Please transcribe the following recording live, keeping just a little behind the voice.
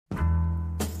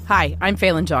Hi, I'm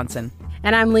Phelan Johnson.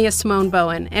 And I'm Leah Simone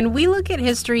Bowen, and we look at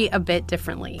history a bit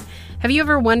differently. Have you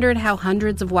ever wondered how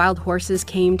hundreds of wild horses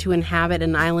came to inhabit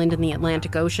an island in the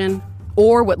Atlantic Ocean?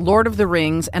 Or what Lord of the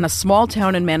Rings and a small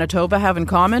town in Manitoba have in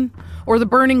common? Or the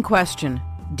burning question,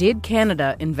 did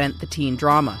Canada invent the teen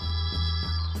drama?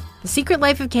 The Secret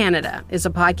Life of Canada is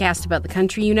a podcast about the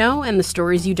country you know and the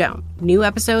stories you don't. New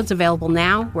episodes available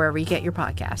now wherever you get your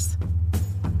podcasts.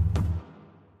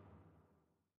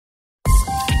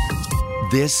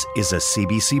 This is a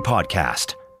CBC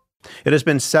podcast. It has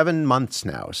been 7 months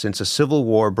now since a civil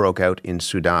war broke out in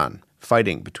Sudan.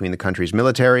 Fighting between the country's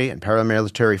military and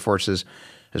paramilitary forces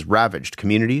has ravaged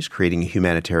communities, creating a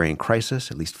humanitarian crisis.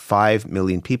 At least 5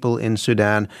 million people in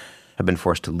Sudan have been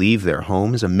forced to leave their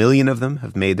homes. 1 million of them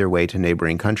have made their way to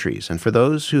neighboring countries. And for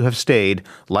those who have stayed,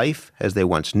 life as they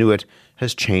once knew it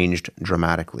has changed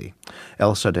dramatically.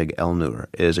 El Sadegh El Nur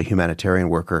is a humanitarian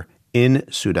worker in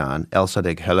Sudan. El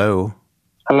Sadegh, hello.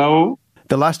 Hello.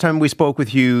 The last time we spoke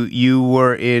with you, you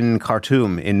were in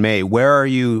Khartoum in May. Where are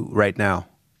you right now?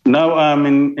 Now I'm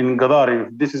in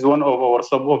Gadarif. This is one of our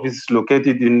sub-offices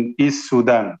located in East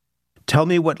Sudan. Tell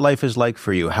me what life is like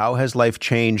for you. How has life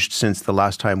changed since the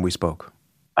last time we spoke?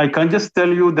 I can just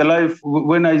tell you the life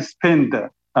when I spent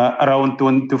around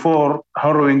 24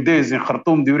 harrowing days in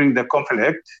Khartoum during the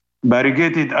conflict,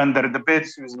 barricaded under the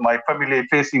beds with my family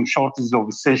facing shortages of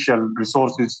essential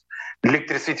resources,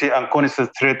 electricity, and constant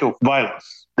threat of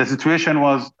violence. The situation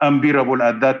was unbearable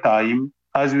at that time,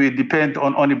 as we depend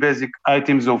on only basic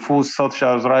items of food such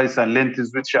as rice and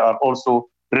lentils, which are also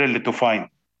rarely to find.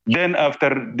 Then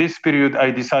after this period, I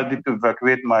decided to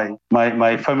evacuate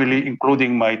my family,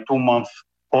 including my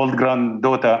 2-month-old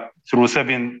granddaughter, through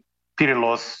 7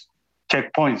 perilous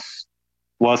checkpoints.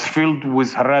 Was filled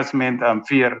with harassment and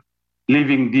fear,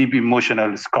 leaving deep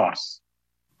emotional scars.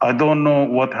 I don't know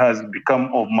what has become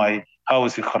of my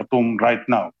house in Khartoum right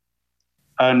now.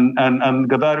 And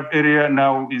Gadarif area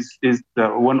now is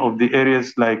one of the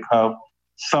areas like have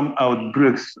some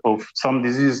outbreaks of some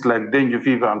diseases like dengue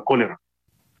fever and cholera.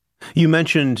 You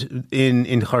mentioned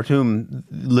in Khartoum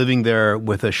living there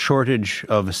with a shortage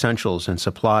of essentials and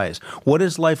supplies. What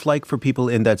is life like for people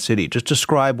in that city? Just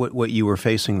describe what you were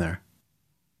facing there.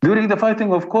 During the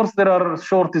fighting, of course, there are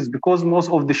shortages because most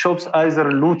of the shops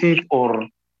either looted or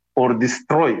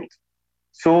destroyed.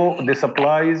 So the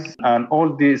supplies and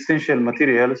all the essential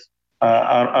materials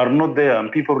are not there,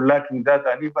 and people are lacking that,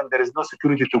 and even there is no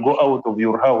security to go out of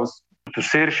your house to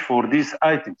search for these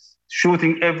items.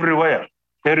 Shooting everywhere,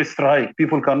 airstrike,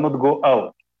 people cannot go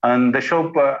out, and the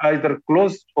shop either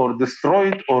closed or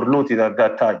destroyed or looted at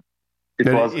that time.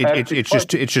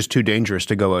 It's just too dangerous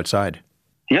to go outside.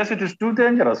 Yes, it is too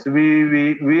dangerous.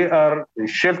 We are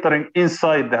sheltering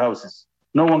inside the houses.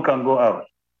 No one can go out.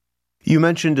 You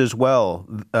mentioned as well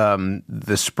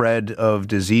the spread of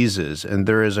diseases, and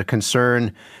there is a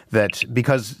concern that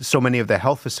because so many of the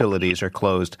health facilities are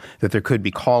closed, that there could be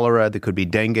cholera, there could be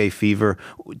dengue fever.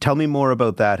 Tell me more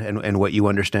about that and what you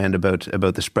understand about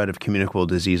the spread of communicable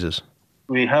diseases.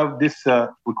 We have this,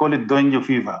 we call it dengue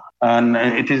fever, and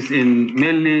it is in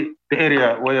mainly the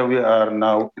area where we are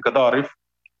now, Gadarif,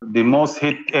 the most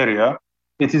hit area.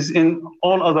 It is in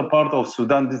all other parts of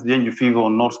Sudan, this dengue fever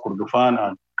in North Kordofan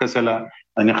and Kassala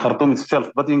and in Khartoum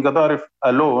itself. But in Gadarif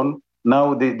alone,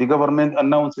 now the government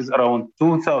announces around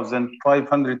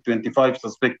 2,525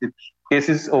 suspected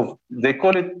cases of, they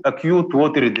call it acute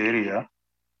watery diarrhea.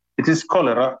 It is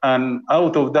cholera, and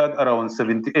out of that, around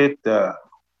 78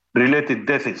 related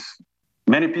deaths.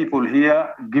 Many people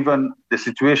here, given the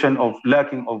situation of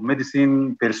lacking of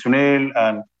medicine, personnel,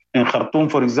 and in Khartoum,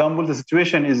 for example, the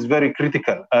situation is very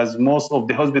critical as most of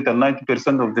the hospital,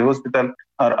 90% of the hospital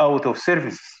are out of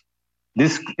service.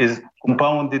 This is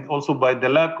compounded also by the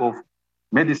lack of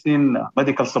medicine,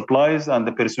 medical supplies, and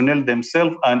the personnel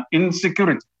themselves, and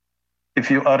insecurity.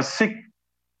 If you are sick,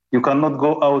 you cannot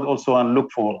go out also and look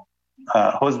for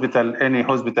any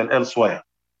hospital elsewhere.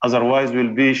 Otherwise,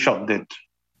 you'll be shot dead.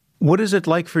 What is it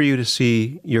like for you to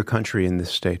see your country in this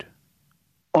state?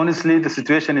 Honestly, the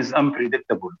situation is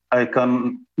unpredictable.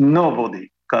 Nobody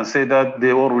can say that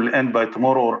the war will end by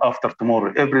tomorrow or after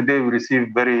tomorrow. Every day we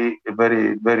receive very,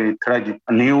 very, very tragic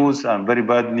news and very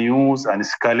bad news and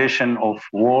escalation of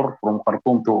war from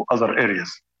Khartoum to other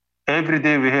areas. Every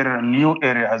day we hear a new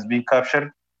area has been captured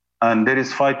and there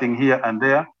is fighting here and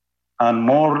there, and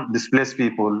more displaced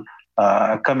people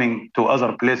coming to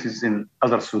other places in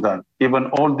other Sudan. Even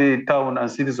all the towns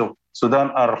and cities of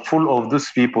Sudan are full of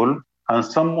those people. And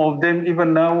some of them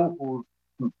even now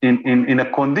in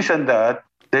a condition that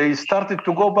they started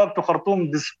to go back to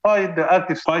Khartoum despite the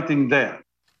active fighting there.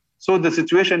 So the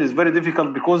situation is very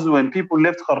difficult because when people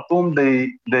left Khartoum,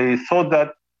 they thought that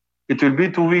it will be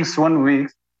 2 weeks, 1 week,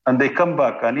 and they come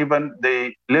back. And even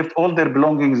they left all their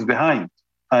belongings behind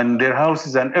and their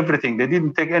houses and everything. They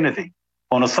didn't take anything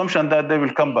on assumption that they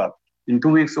will come back in 2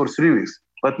 weeks or 3 weeks.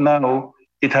 But now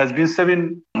it has been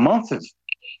 7 months. It's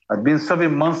been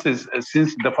 7 months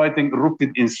since the fighting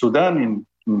erupted in Sudan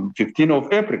in 15th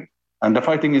of April. And the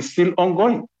fighting is still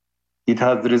ongoing. It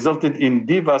has resulted in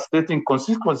devastating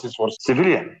consequences for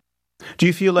civilians. Do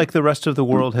you feel like the rest of the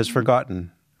world has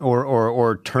forgotten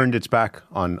or turned its back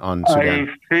on Sudan?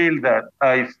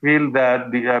 I feel that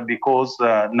because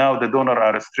now the donors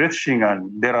are stretching and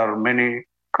there are many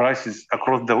crises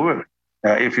across the world.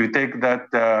 If you take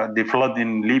that the flood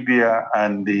in Libya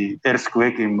and the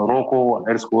earthquake in Morocco, and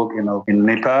earthquake in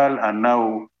Nepal, and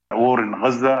now war in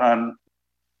Gaza, and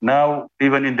now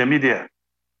even in the media,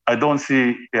 I don't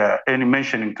see any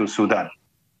mentioning to Sudan.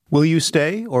 Will you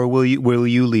stay or will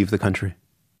you leave the country?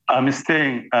 I'm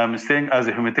staying as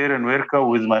a humanitarian worker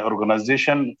with my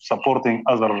organization, supporting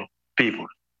other people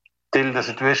till the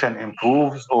situation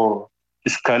improves or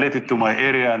escalated to my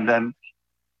area, and then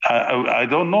I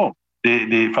don't know.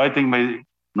 The fighting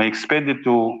may expand it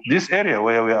to this area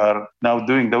where we are now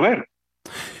doing the work.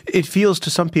 It feels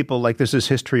to some people like this is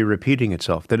history repeating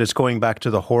itself, that it's going back to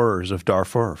the horrors of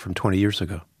Darfur from 20 years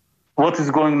ago. What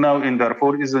is going now in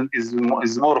Darfur is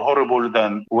more horrible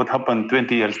than what happened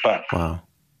 20 years back. Wow.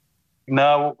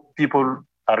 Now people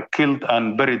are killed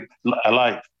and buried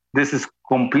alive. This is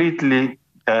completely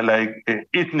like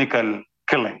ethnical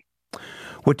killing.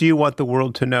 What do you want the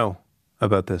world to know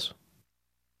about this?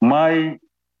 My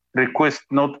request,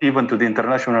 not even to the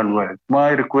international world, my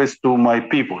request to my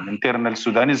people, internal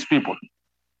Sudanese people,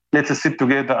 let us sit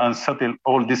together and settle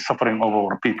all this suffering of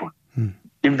our people.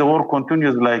 If the war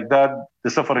continues like that,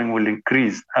 the suffering will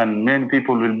increase and many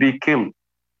people will be killed.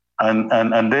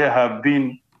 And there have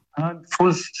been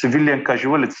full civilian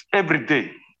casualties every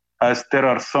day, as there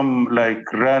are some like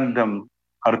random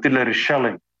artillery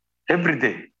shelling every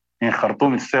day in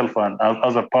Khartoum itself and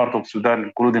other parts of Sudan,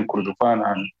 including Kordofan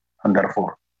and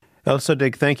Darfur. El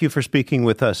Sadiq, thank you for speaking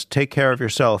with us. Take care of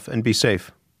yourself and be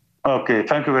safe. Okay,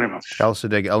 thank you very much. El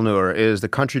Sadiq El Noor is the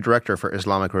country director for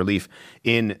Islamic Relief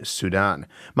in Sudan.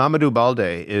 Mamadou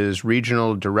Balde is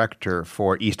regional director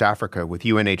for East Africa with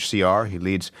UNHCR. He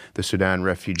leads the Sudan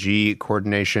Refugee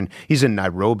Coordination. He's in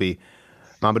Nairobi.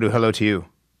 Mamadou, hello to you.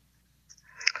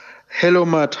 Hello,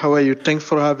 Matt. How are you? Thanks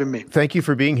for having me. Thank you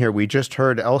for being here. We just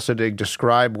heard El Sadiq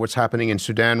describe what's happening in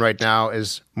Sudan right now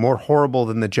as more horrible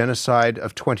than the genocide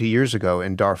of 20 years ago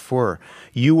in Darfur.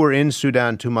 You were in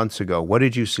Sudan 2 months ago. What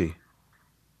did you see?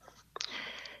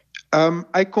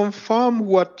 I confirm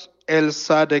what El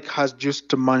Sadiq has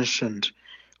just mentioned.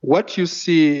 What you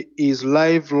see is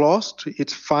life lost,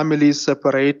 its families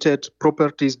separated,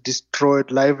 properties destroyed,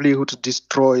 livelihoods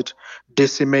destroyed,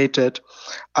 decimated.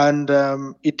 And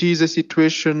it is a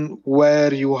situation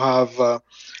where you have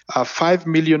 5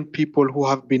 million people who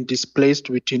have been displaced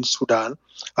within Sudan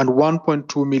and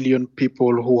 1.2 million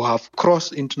people who have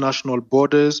crossed international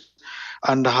borders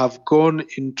and have gone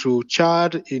into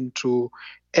Chad, into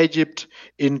Egypt,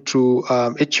 into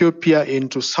Ethiopia,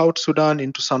 into South Sudan,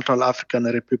 into Central African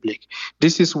Republic.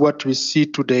 This is what we see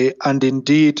today, and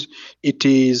indeed it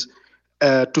is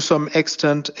to some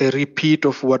extent a repeat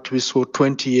of what we saw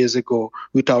 20 years ago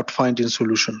without finding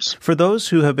solutions. For those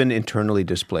who have been internally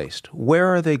displaced, where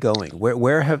are they going?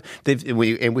 Where have they? And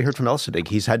we heard from El Sadiq,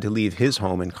 he's had to leave his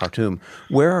home in Khartoum.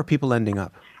 Where are people ending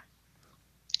up?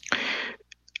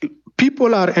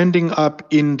 People are ending up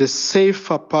in the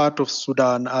safer part of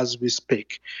Sudan as we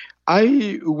speak.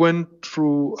 I went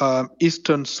through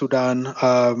eastern Sudan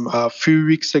a few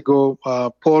weeks ago,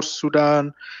 Port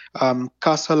Sudan,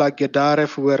 Kasala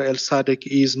Gedaref, where El Sadiq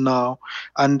is now,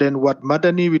 and then Wad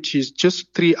Madani, which is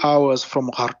just 3 hours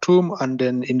from Khartoum, and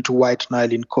then into White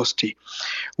Nile in Kosti.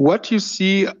 What you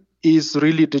see is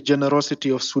really the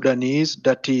generosity of Sudanese,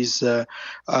 that is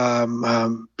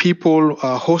people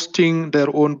hosting their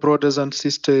own brothers and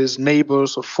sisters,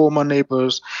 neighbors or former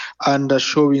neighbors, and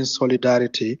showing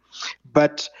solidarity.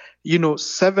 But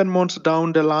 7 months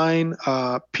down the line,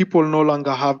 people no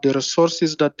longer have the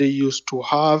resources that they used to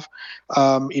have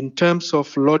in terms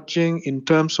of lodging, in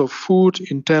terms of food,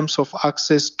 in terms of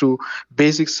access to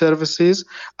basic services.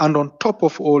 And on top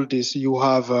of all this, you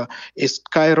have a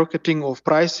skyrocketing of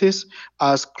prices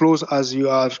as close as you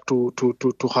are to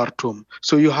Khartoum.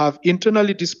 So you have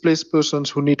internally displaced persons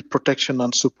who need protection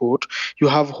and support. You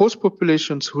have host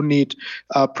populations who need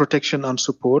protection and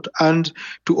support. And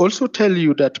to also tell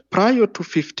you that prior to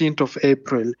 15th of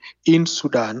April in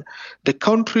Sudan, the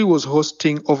country was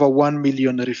hosting over 1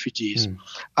 million refugees.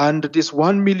 And these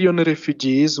 1 million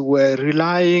refugees were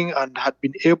relying and had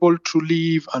been able to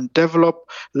live and develop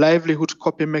livelihood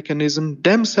coping mechanisms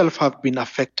themselves have been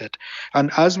affected. And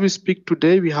as we speak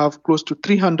today, we have close to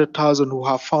 300,000 who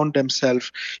have found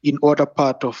themselves in other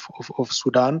part of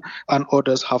Sudan, and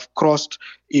others have crossed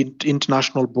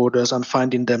international borders and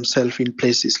finding themselves in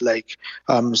places like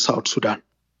South Sudan.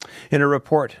 In a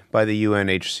report by the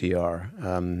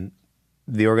UNHCR,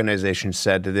 the organization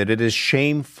said that it is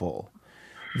shameful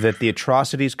that the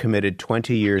atrocities committed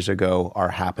 20 years ago are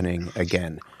happening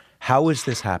again. How is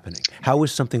this happening? How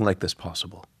is something like this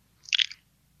possible?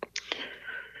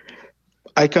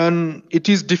 It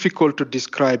is difficult to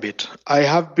describe it. I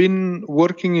have been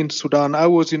working in Sudan. I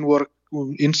was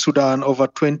in Sudan over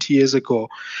 20 years ago.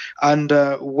 And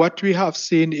what we have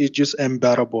seen is just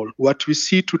unbearable. What we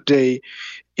see today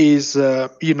is,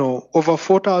 over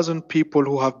 4,000 people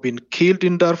who have been killed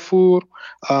in Darfur.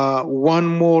 One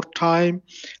more time,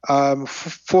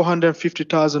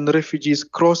 450,000 refugees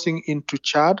crossing into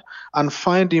Chad and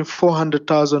finding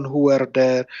 400,000 who were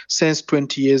there since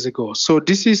 20 years ago. So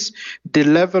this is the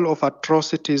level of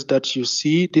atrocities that you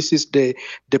see. This is the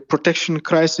protection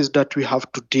crisis that we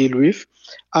have to deal with.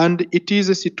 And it is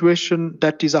a situation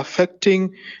that is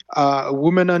affecting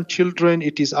women and children.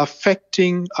 It is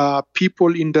affecting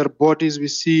people in their bodies. We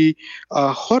see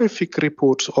horrific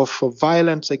reports of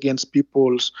violence against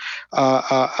people's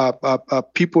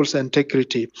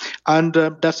integrity. And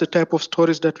that's the type of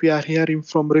stories that we are hearing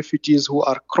from refugees who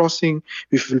are crossing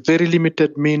with very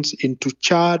limited means into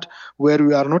Chad, where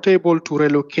we are not able to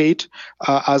relocate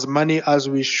as many as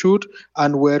we should,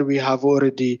 and where we have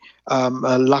already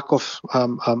a lack of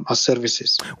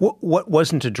services. What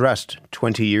wasn't addressed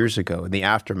 20 years ago in the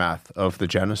aftermath of the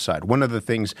genocide? One of the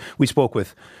things we spoke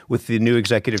with the new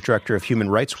executive director of Human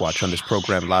Rights Watch on this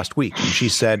program last week, and she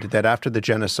said that after the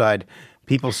genocide,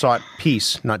 people sought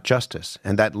peace, not justice,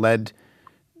 and that led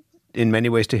in many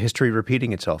ways to history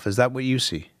repeating itself. Is that what you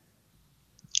see?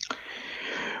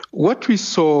 What we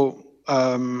saw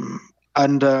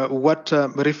and what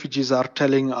refugees are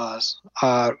telling us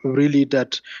are really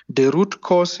that the root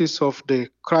causes of the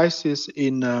crisis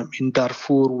in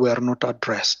Darfur were not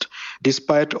addressed.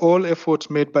 Despite all efforts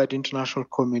made by the international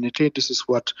community, this is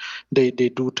what they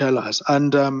do tell us.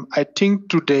 And I think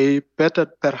today, better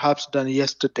perhaps than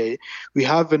yesterday, we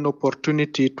have an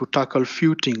opportunity to tackle a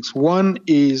few things. One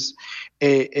is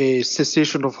a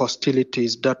cessation of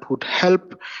hostilities that would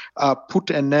help put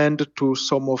an end to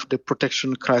some of the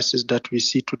protection crises that we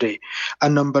see today.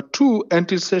 And number two,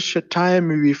 until such a time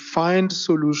we find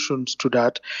solutions to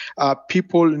that,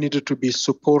 people needed to be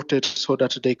supported so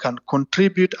that they can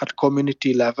contribute at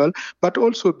community level, but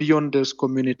also beyond those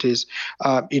communities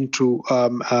into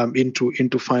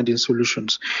finding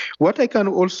solutions. What I can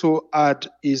also add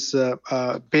is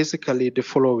basically the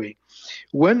following.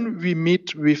 When we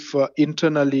meet with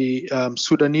internally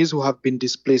Sudanese who have been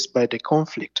displaced by the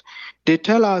conflict, they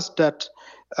tell us that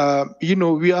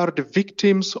we are the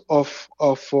victims of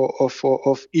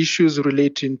issues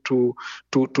relating to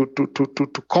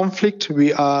conflict.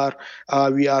 We are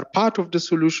part of the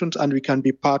solutions, and we can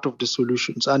be part of the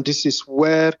solutions. And this is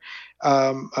where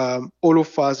all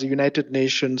of us, the United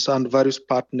Nations and various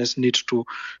partners, need to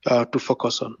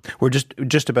focus on. We're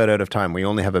just about out of time. We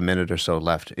only have a minute or so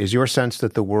left. Is your sense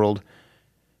that the world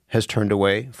has turned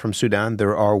away from Sudan?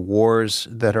 There are wars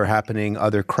that are happening,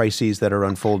 other crises that are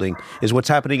unfolding. Is what's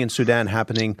happening in Sudan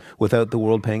happening without the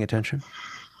world paying attention?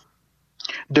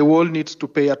 The world needs to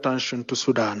pay attention to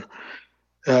Sudan.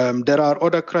 There are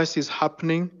other crises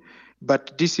happening,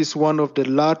 but this is one of the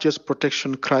largest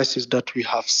protection crises that we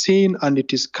have seen, and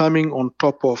it is coming on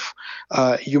top of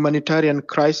humanitarian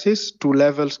crisis to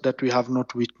levels that we have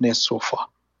not witnessed so far.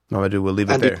 Mamadou, we'll leave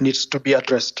it there. And it needs to be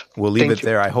addressed. We'll leave it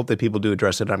there. I hope that people do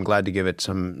address it. I'm glad to give it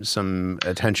some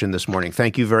attention this morning.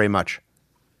 Thank you very much.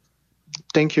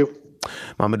 Thank you.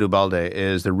 Mamadou Baldé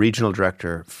is the regional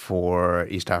director for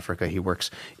East Africa. He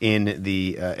works in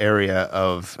the area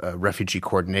of refugee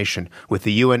coordination with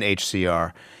the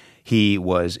UNHCR. He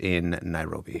was in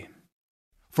Nairobi.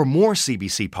 For more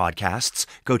CBC podcasts,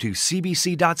 go to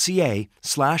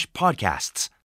cbc.ca/podcasts.